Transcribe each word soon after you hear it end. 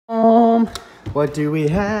What do we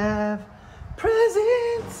have?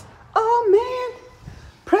 Presents! Oh man!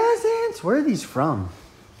 Presents! Where are these from?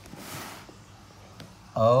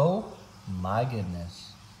 Oh my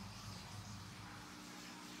goodness.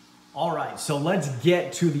 All right, so let's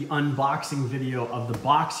get to the unboxing video of the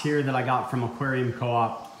box here that I got from Aquarium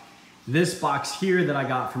Co-op. This box here that I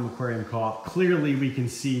got from Aquarium Co-op, clearly we can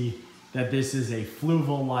see that this is a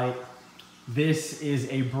Fluval light. This is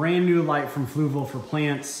a brand new light from Fluval for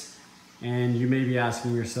plants. And you may be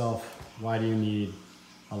asking yourself, why do you need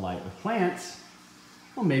a light with plants?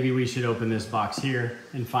 Well, maybe we should open this box here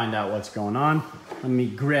and find out what's going on. Let me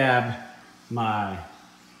grab my,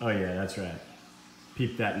 oh yeah, that's right.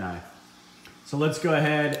 Peep that knife. So let's go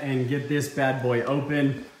ahead and get this bad boy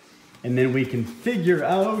open, and then we can figure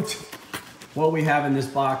out what we have in this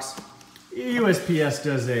box. USPS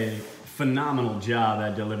does a phenomenal job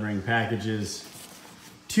at delivering packages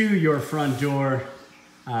to your front door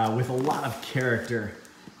with a lot of character,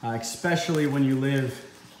 especially when you live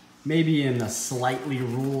maybe in a slightly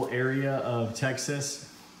rural area of Texas.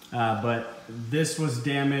 But this was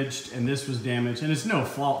damaged and this was damaged, and it's no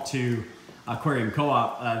fault to Aquarium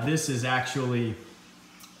Co-op. This is actually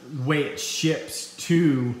the way it ships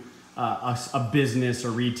to a business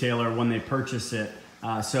or retailer when they purchase it.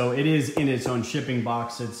 So it is in its own shipping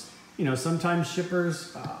box. It's, you know, sometimes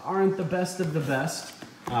shippers aren't the best of the best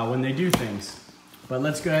when they do things. But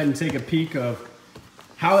let's go ahead and take a peek of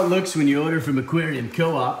how it looks when you order from Aquarium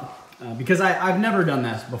Co-op. Because I've never done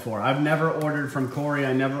this before. I've never ordered from Corey.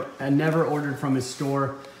 I never ordered from his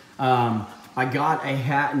store. I got a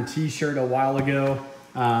hat and t-shirt a while ago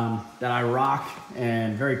that I rock,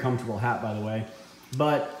 and very comfortable hat, by the way.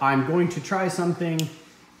 But I'm going to try something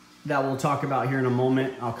that we'll talk about here in a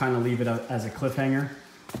moment. I'll kind of leave it as a cliffhanger,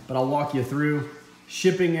 but I'll walk you through.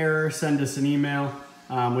 Shipping error, send us an email,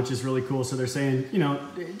 which is really cool. So they're saying, you know,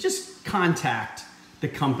 just contact the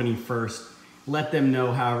company first. Let them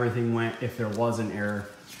know how everything went if there was an error.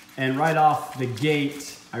 And right off the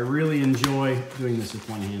gate, I really enjoy doing this with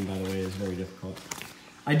one hand, by the way, is very difficult.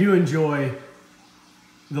 I do enjoy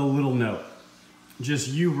the little note. Just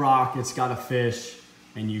you rock, it's got a fish,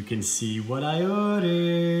 and you can see what I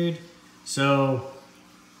ordered. So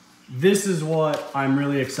this is what I'm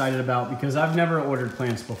really excited about because I've never ordered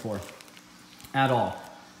plants before at all.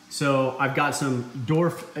 So I've got some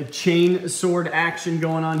dwarf chain sword action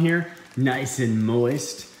going on here. Nice and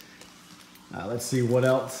moist. Let's see what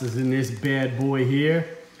else is in this bad boy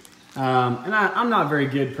here. And I'm not very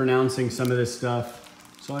good pronouncing some of this stuff,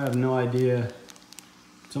 so I have no idea.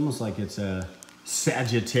 It's almost like it's a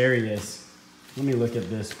Sagittarius. Let me look at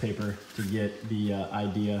this paper to get the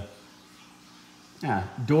idea. Yeah,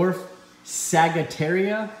 Dwarf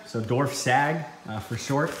Sagittaria, so Dwarf Sag for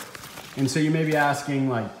short. And so you may be asking,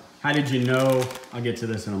 like, how did you know? I'll get to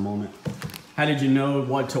this in a moment. How did you know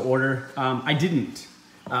what to order? I didn't.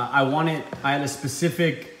 I had a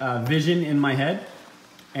specific vision in my head,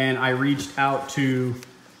 and I reached out to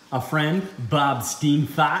a friend, Bob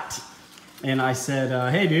Steenfat, and I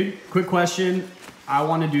said, hey dude, quick question. I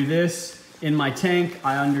want to do this in my tank.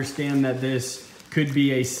 I understand that this could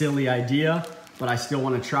be a silly idea, but I still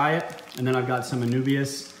want to try it. And then I've got some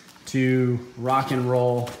Anubias to rock and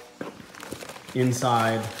roll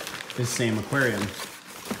inside this same aquarium.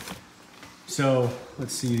 So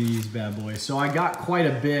let's see these bad boys. So I got quite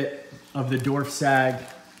a bit of the Dwarf Sag,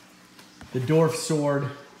 the Dwarf Sword,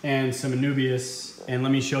 and some Anubias, and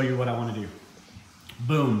let me show you what I want to do.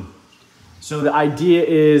 Boom. So the idea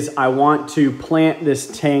is I want to plant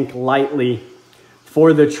this tank lightly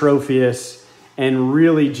for the Tropheus and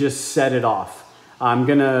really just set it off. I'm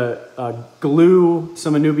gonna glue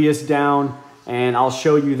some Anubias down, and I'll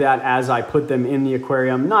show you that as I put them in the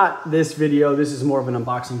aquarium. Not this video, this is more of an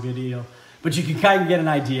unboxing video, but you can kind of get an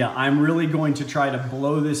idea. I'm really going to try to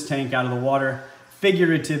blow this tank out of the water,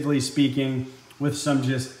 figuratively speaking, with some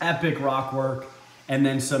just epic rock work and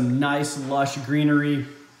then some nice lush greenery.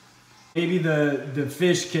 Maybe the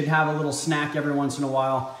fish could have a little snack every once in a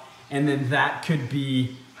while, and then that could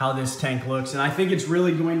be how this tank looks. And I think it's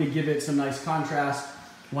really going to give it some nice contrast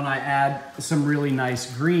when I add some really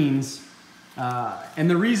nice greens. And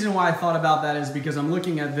the reason why I thought about that is because I'm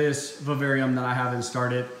looking at this vivarium that I haven't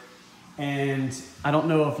started, and I don't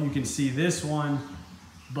know if you can see this one,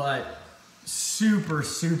 but super,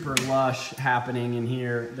 super lush happening in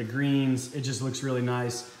here. The greens, it just looks really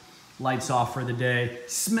nice. Lights off for the day.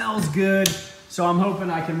 Smells good. So I'm hoping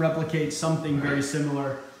I can replicate something very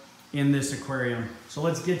similar in this aquarium. So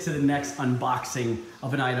let's get to the next unboxing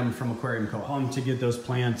of an item from Aquarium Co-op. To get those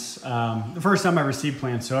plants, the first time I received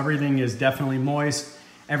plants, so everything is definitely moist.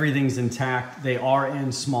 Everything's intact. They are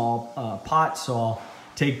in small pots, so I'll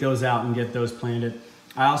take those out and get those planted.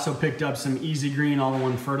 I also picked up some Easy Green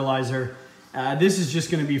all-in-one fertilizer. This is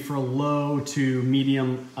just gonna be for low to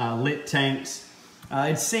medium lit tanks.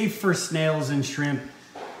 It's safe for snails and shrimp.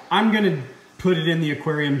 I'm gonna put it in the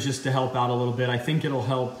aquarium just to help out a little bit. I think it'll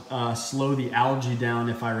help slow the algae down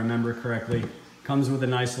if I remember correctly. Comes with a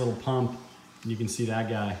nice little pump. You can see that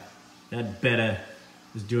guy, that betta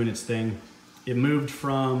is doing its thing. It moved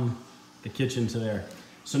from the kitchen to there.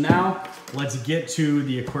 So now let's get to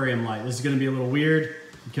the aquarium light. This is gonna be a little weird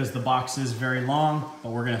because the box is very long,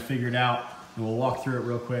 but we're gonna figure it out and we'll walk through it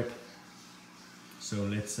real quick. So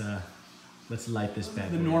let's light this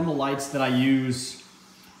bad boy. The normal lights that I use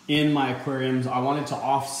in my aquariums, I wanted to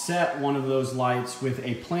offset one of those lights with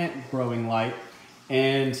a plant growing light.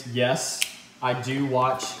 And yes, I do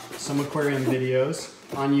watch some aquarium videos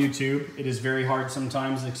on YouTube. It is very hard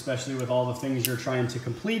sometimes, especially with all the things you're trying to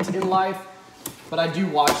complete in life, but I do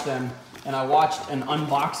watch them. And I watched an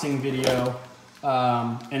unboxing video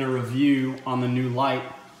and a review on the new light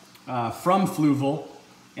from Fluval,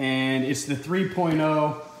 and it's the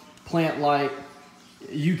 3.0 plant light.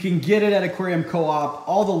 You can get it at Aquarium Co-op.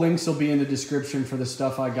 All the links will be in the description for the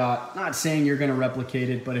stuff I got. Not saying you're gonna replicate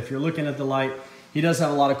it, but if you're looking at the light, he does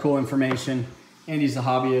have a lot of cool information, and he's a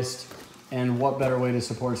hobbyist. And what better way to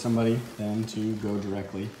support somebody than to go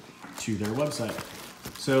directly to their website.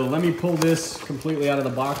 So let me pull this completely out of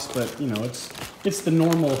the box, but you know, it's the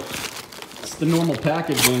normal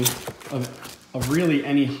packaging of really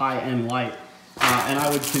any high-end light. And I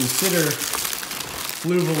would consider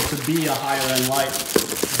Fluval to be a higher-end light.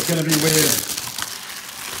 It's gonna be weird.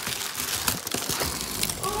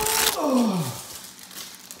 Oh.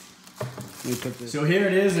 Let me put this. So here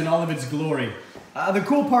it is in all of its glory. The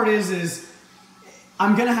cool part is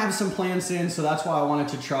I'm gonna have some plants in, so that's why I wanted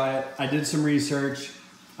to try it. I did some research.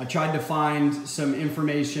 I tried to find some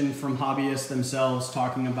information from hobbyists themselves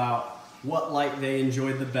talking about what light they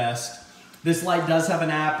enjoyed the best. This light does have an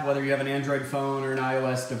app, whether you have an Android phone or an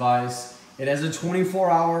iOS device. It has a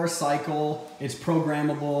 24-hour cycle. It's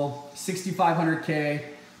programmable, 6500K,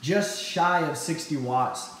 just shy of 60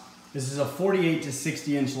 watts. This is a 48 to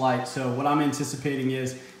 60 inch light, so what I'm anticipating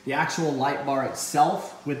is the actual light bar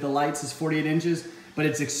itself with the lights is 48 inches, but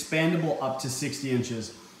it's expandable up to 60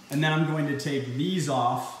 inches. And then I'm going to take these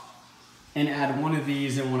off and add one of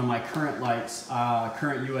these in one of my current lights,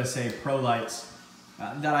 current USA Pro lights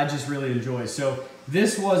that I just really enjoy. So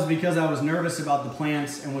this was because I was nervous about the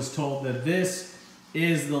plants and was told that this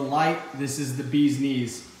is the light, this is the bee's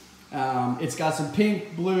knees. It's got some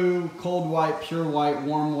pink, blue, cold white, pure white,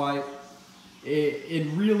 warm white. It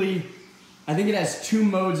really, I think it has two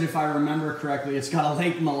modes if I remember correctly. It's got a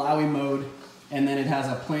Lake Malawi mode, and then it has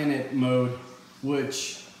a planet mode,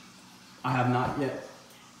 which I have not yet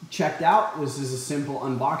checked out. This is a simple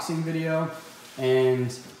unboxing video,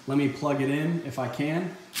 and let me plug it in if I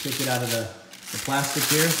can. Take it out of the plastic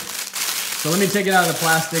here. So let me take it out of the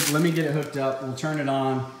plastic, let me get it hooked up, we'll turn it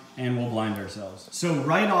on, and we'll blind ourselves. So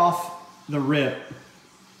right off the rip,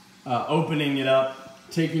 opening it up,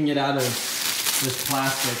 taking it out of this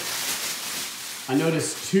plastic, I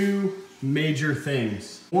noticed two major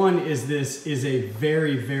things. One is this is a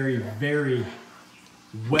very, very, very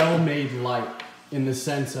well-made light in the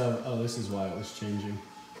sense of, oh, this is why it was changing.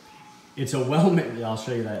 It's a well-made, I'll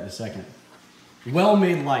show you that in a second.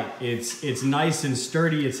 Well-made light. It's nice and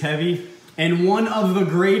sturdy, it's heavy. And one of the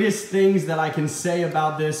greatest things that I can say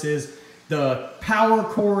about this is the power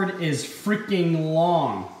cord is freaking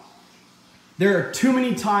long. There are too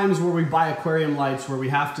many times where we buy aquarium lights where we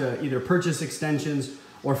have to either purchase extensions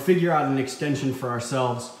or figure out an extension for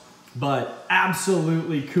ourselves. But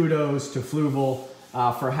absolutely kudos to Fluval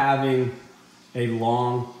for having a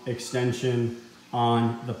long extension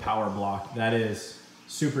on the power block. That is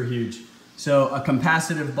super huge. So a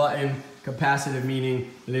capacitive button, capacitive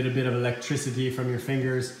meaning a little bit of electricity from your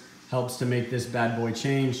fingers, helps to make this bad boy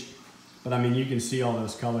change. But I mean, you can see all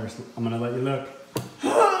those colors. I'm gonna let you look.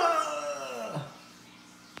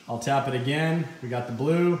 I'll tap it again, we got the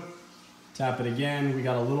blue. Tap it again, we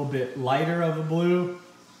got a little bit lighter of a blue.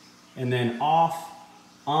 And then off,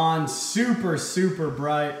 on, super, super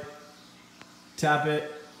bright. Tap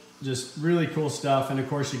it, just really cool stuff. And of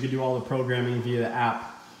course you could do all the programming via the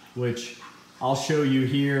app, which I'll show you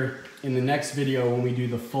here in the next video when we do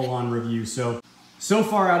the full-on review. So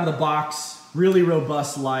far out of the box, really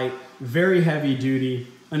robust light, very heavy duty,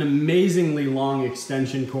 an amazingly long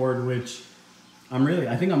extension cord, which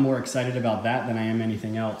I think I'm more excited about that than I am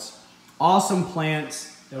anything else. Awesome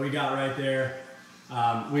plants that we got right there.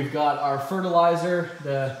 We've got our fertilizer,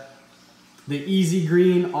 the Easy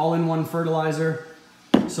Green all-in-one fertilizer.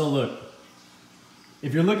 So look,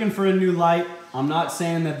 if you're looking for a new light, I'm not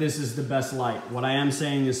saying that this is the best light. What I am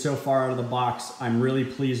saying is so far out of the box, I'm really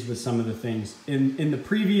pleased with some of the things. In the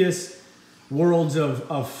previous worlds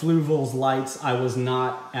of Fluval's lights, I was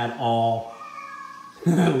not at all,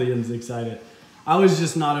 Liam's excited. I was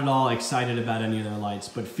just not at all excited about any of their lights,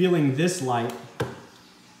 but feeling this light,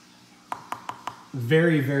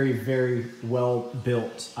 very, very, very well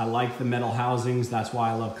built. I like the metal housings. That's why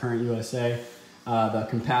I love Current USA. The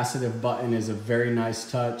capacitive button is a very nice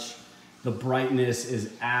touch. The brightness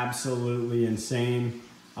is absolutely insane.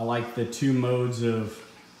 I like the 2 modes of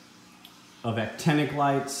actinic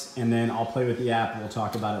lights, and then I'll play with the app. We'll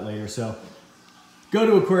talk about it later. So go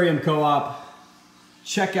to Aquarium Co-op,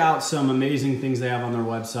 check out some amazing things they have on their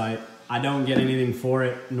website. I don't get anything for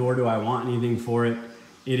it, nor do I want anything for it.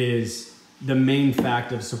 It is the main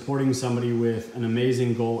fact of supporting somebody with an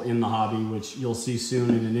amazing goal in the hobby, which you'll see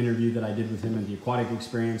soon in an interview that I did with him at the Aquatic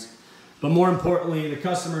Experience. But more importantly, the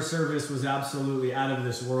customer service was absolutely out of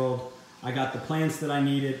this world. I got the plants that I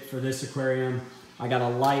needed for this aquarium. I got a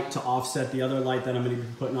light to offset the other light that I'm gonna be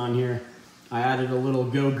putting on here. I added a little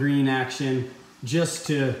go green action just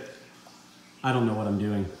to, I don't know what I'm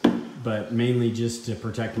doing, but mainly just to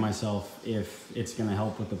protect myself if it's gonna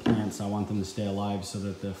help with the plants. I want them to stay alive so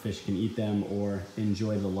that the fish can eat them or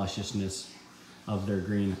enjoy the lusciousness of their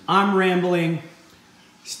green. I'm rambling.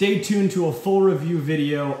 Stay tuned to a full review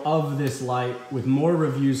video of this light with more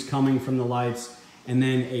reviews coming from the lights and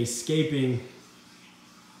then a scaping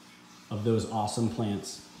of those awesome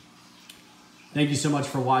plants. Thank you so much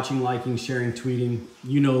for watching, liking, sharing, tweeting.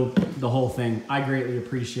 You know the whole thing. I greatly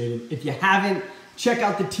appreciate it. If you haven't, check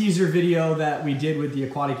out the teaser video that we did with the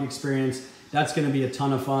Aquatic Experience. That's gonna be a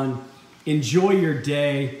ton of fun. Enjoy your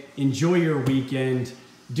day, enjoy your weekend,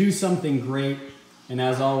 do something great, and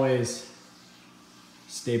as always,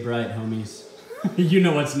 stay bright, homies. You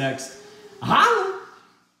know what's next. Holla!